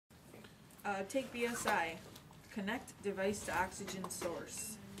Take BSI. Connect device to oxygen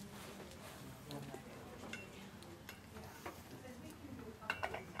source.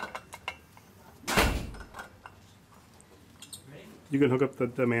 You can hook up the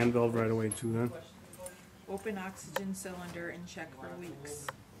demand valve right away too then. Open oxygen cylinder and check for leaks.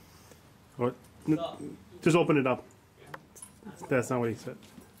 What? Just open it up. That's not what he said.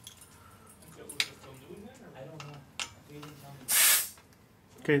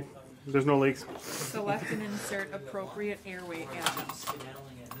 Okay, there's no leaks. Select and insert appropriate airway adjunct.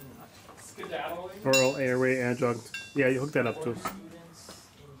 Oral airway adjunct. Yeah, you hook that up too.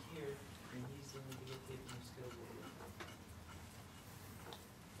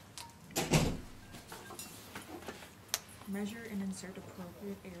 Measure and insert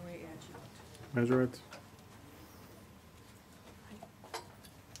appropriate airway adjunct. Measure it.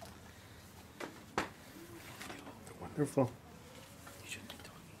 Wonderful.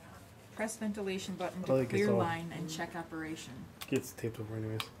 Press ventilation button Oh, to it gets clear all- line and check operation. Gets taped over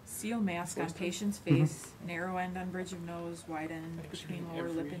anyways. Seal mask on patient's face, narrow end on bridge of nose, wide end between lower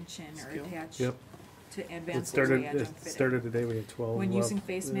lip and chin, or attached Yep. to It advanced started. airway adjunct It fitting. started today. We had 12. When using left,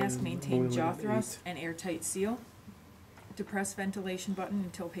 face mask, and maintain only jaw went 8. thrust and airtight seal. Depress ventilation button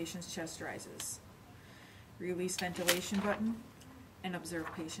until patient's chest rises. Release ventilation button and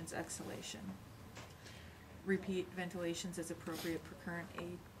observe patient's exhalation. Repeat ventilations as appropriate per current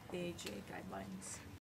AHA guidelines.